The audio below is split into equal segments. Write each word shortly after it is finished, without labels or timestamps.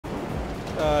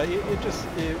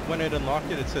When it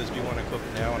unlocked it, it says, "Do you want to cook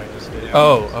now?" And I just did.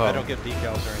 I don't get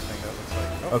decals or anything. That looks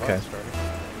like. Oh, okay. it's starting.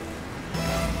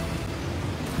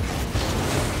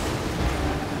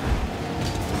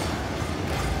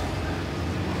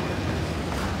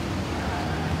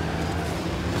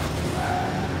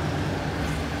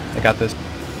 I got this.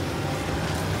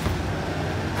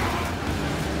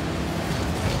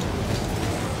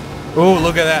 Oh,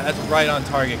 look at that. That's right on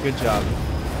target. Good job.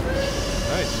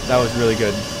 Nice. That was really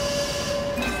good.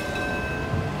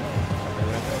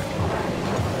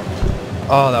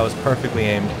 Oh, that was perfectly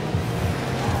aimed.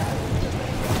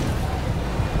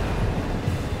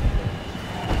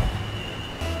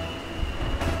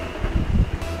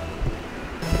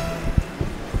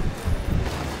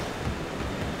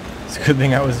 It's a good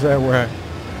thing I was there where...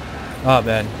 Oh,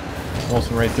 man.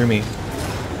 Almost went right through me.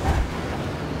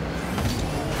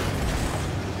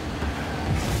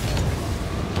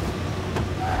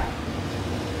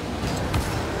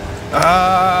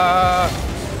 Ah!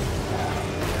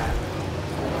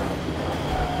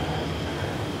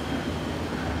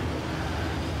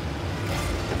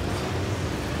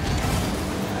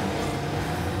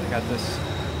 I got this.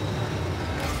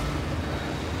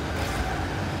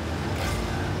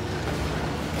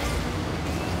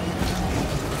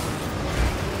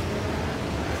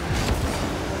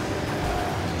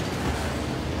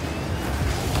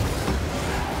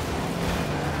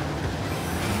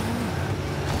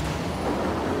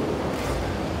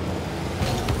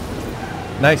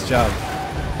 Nice job.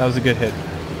 That was a good hit.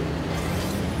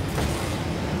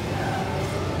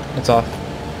 It's off.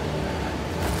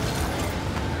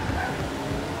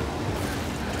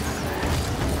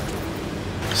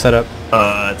 Set up.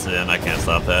 That's it. I can't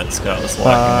stop that. Scott was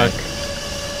locking me.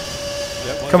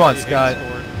 Yep, Come on, Scott.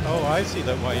 Oh, I see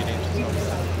that why you named yourself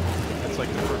that. That's like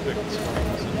the perfect scoring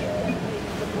message.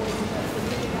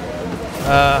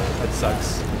 That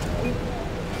sucks.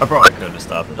 I probably could have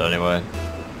stopped it anyway.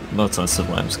 No sense to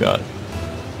blame Scott.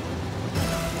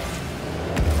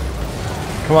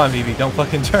 Come on, BB, don't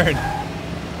fucking turn.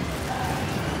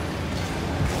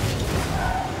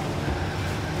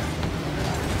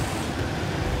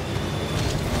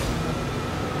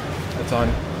 That's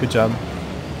on. Good job.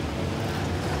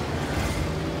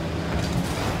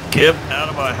 Get out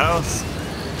of my house!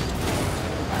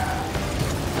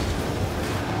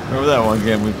 Remember that one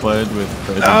game we played with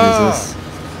Crazy Jesus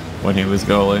when he was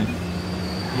goalie?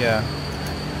 Yeah.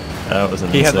 That was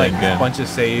an He had insane like game. a bunch of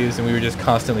saves and we were just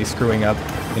constantly screwing up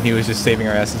and he was just saving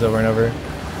our asses over and over.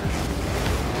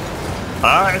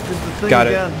 I did the thing Got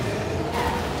it. again.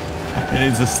 It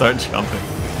needs to start jumping.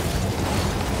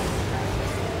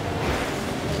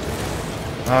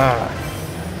 Ah.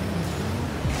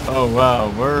 Oh wow,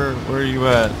 where are you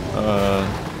at?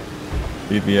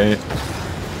 BB-8.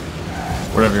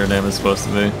 Whatever your name is supposed to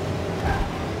be.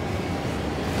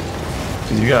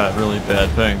 'Cause you got really bad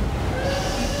ping.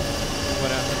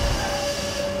 What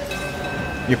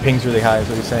happened? Your ping's really high is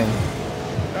what he's saying.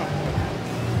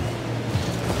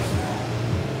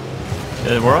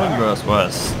 Yeah, we're on US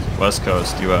West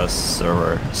Coast US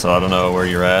server, so I don't know where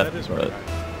you're at, That is but right.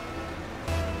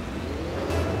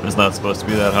 it's not supposed to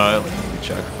be that high. Like, you can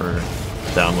check for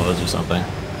downloads or something.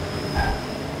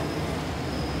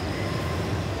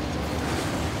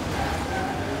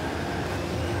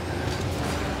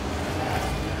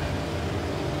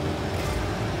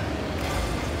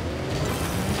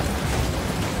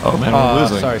 Oh man, we're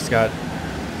losing. Sorry, Scott.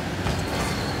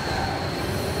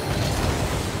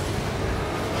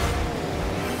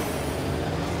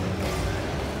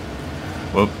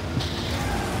 Whoop.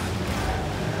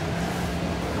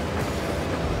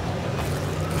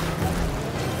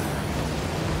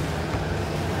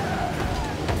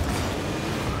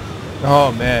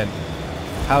 Oh man.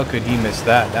 How could he miss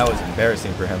that? That was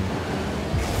embarrassing for him.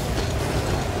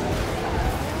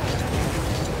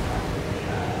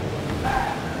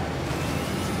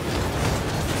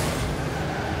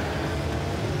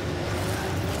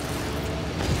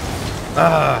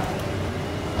 Ah.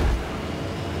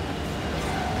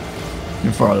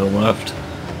 You're far to the left.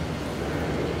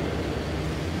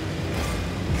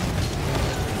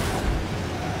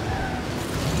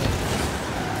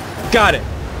 Got it.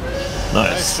 Nice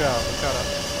Nice. job. We caught up.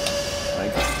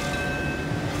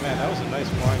 Man, that was a nice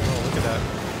flying roll. Look at that.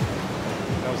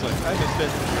 I was like, I missed it.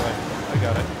 And you're like, I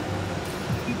got it.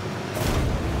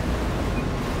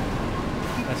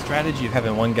 That strategy of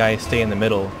having one guy stay in the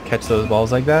middle, catch those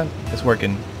balls like that, it's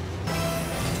working.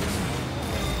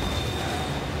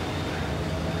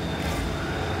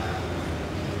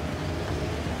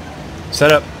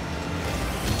 Set up.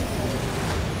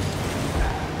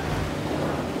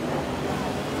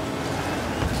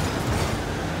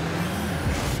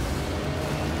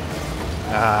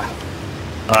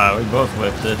 We both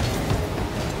whipped it.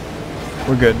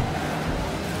 We're good.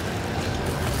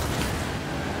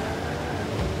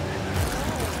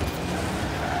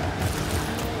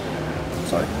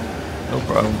 Sorry. No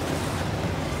problem.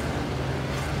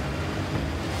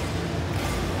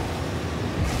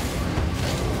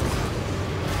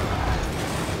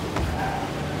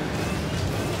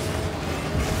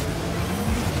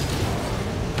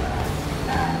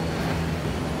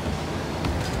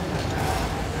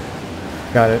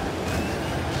 Got it.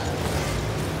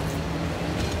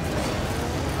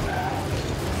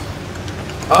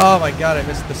 Oh my god, I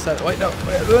missed the set. Wait, no.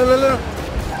 Wait, no.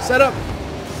 Set up.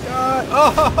 God.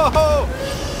 Oh!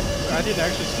 I didn't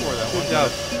actually score that one. Good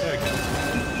job.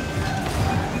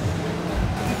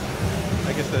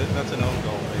 I guess that's an own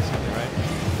goal, basically, right?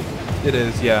 It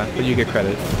is, yeah, but you get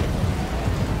credit.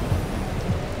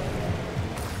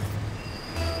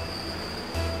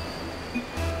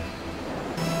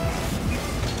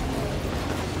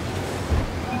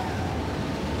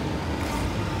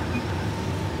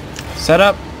 Set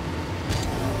up.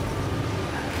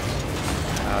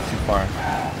 Ah, too far.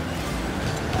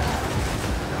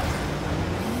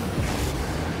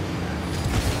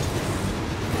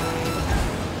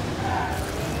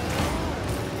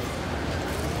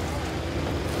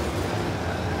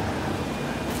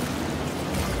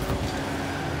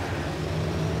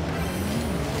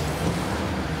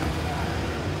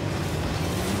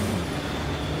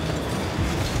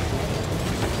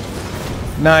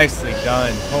 Nicely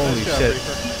done. Holy Nice job, shit.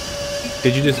 Reaper.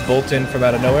 Did you just bolt in from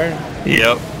out of nowhere?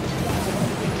 Yep.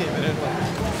 He came in at like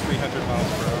 300 miles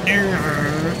per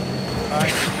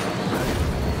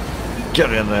hour. Get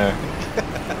in there.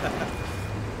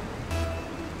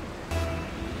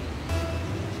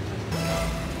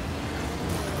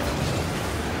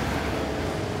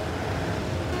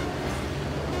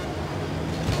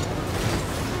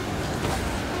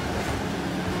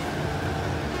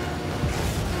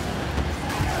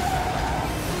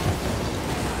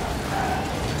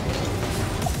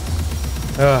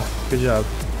 Good job.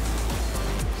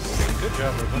 Good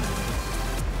job, everyone.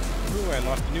 Ooh, I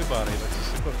unlocked a new body. Let's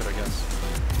just equip it, I guess.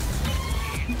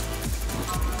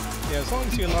 Yeah, as long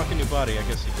as you unlock a new body, I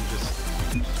guess you can just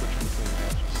switch between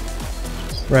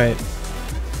matches. Right.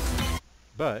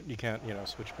 But you can't, you know,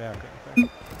 switch back or anything.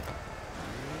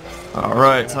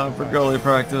 Alright, time for gully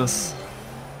practice.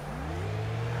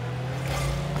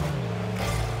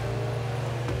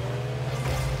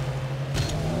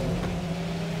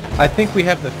 I think we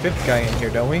have the 5th guy in here,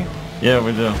 don't we? Yeah,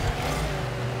 we do.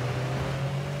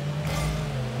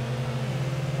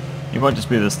 You might just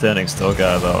be the standing still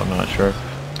guy, though. I'm not sure.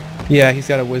 Yeah, he's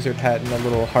got a wizard hat and a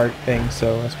little heart thing,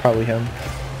 so that's probably him.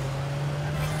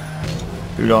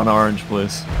 Food on orange,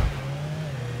 please.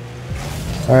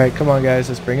 Alright, come on guys,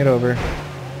 let's bring it over.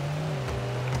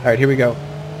 Alright, here we go.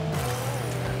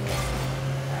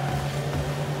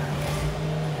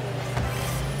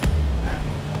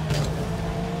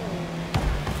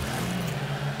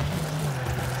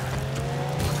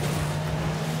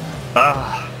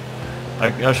 Ah!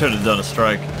 I should have done a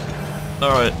strike.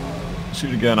 Alright.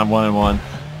 Shoot again, I'm 1-1.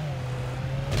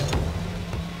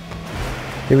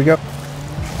 Here we go.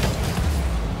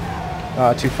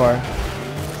 Ah, too far.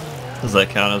 Does that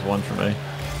count as 1 for me?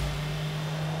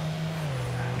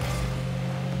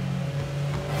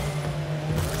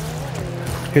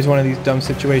 Here's one of these dumb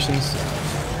situations.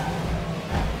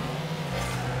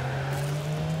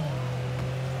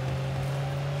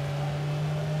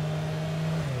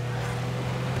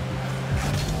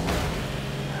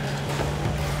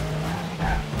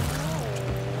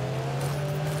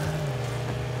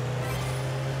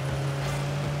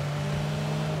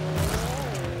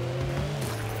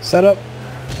 Set up.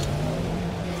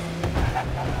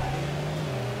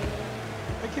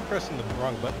 I keep pressing the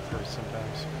wrong button first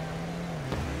sometimes.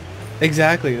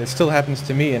 Exactly, that still happens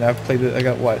to me, and I've played it. I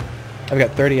got what? I've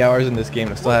got 30 hours in this game.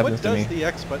 It still happens to me. What does the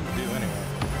X button do anyway?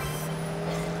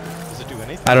 Does it do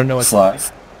anything? I don't know what Slide.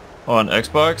 On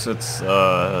Xbox, it's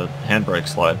handbrake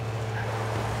slide.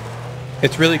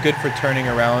 It's really good for turning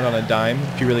around on a dime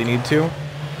if you really need to,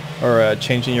 or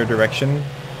changing your direction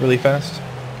really fast.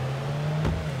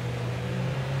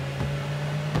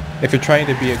 If you're trying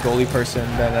to be a goalie person,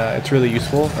 then it's really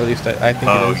useful, or at least I think it is.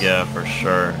 Oh yeah, for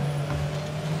sure.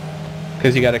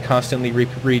 Because you got to constantly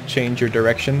re-change your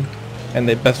direction, and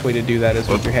the best way to do that is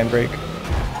with your handbrake.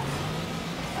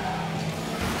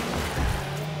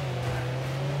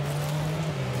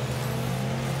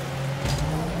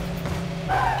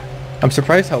 I'm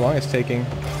surprised how long it's taking.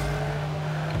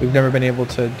 We've never been able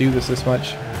to do this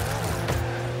much.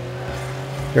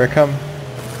 Here I come.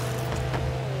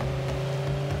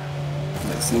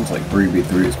 It seems like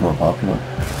 3v3 is more popular.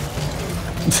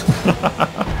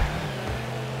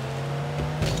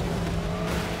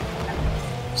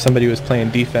 Somebody was playing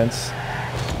defense.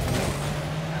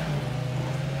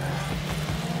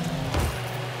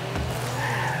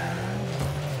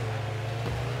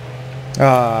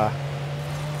 Ah.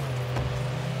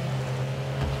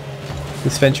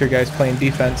 This Venture guy's playing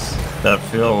defense. That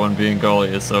field one being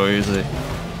goalie is so easy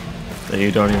that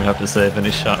you don't even have to save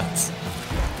any shots.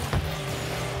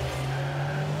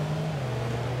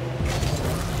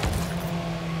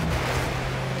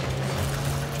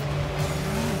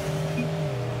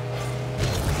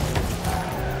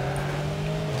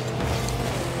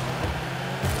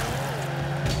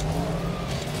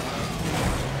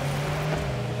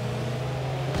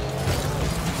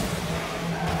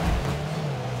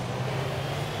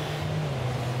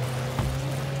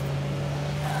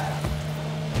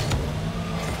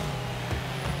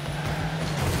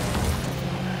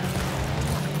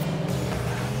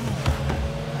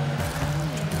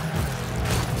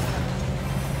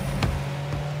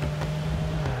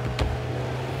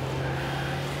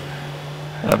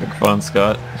 Having fun,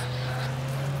 Scott.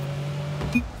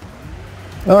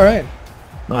 All right.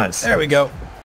 Nice. There we go.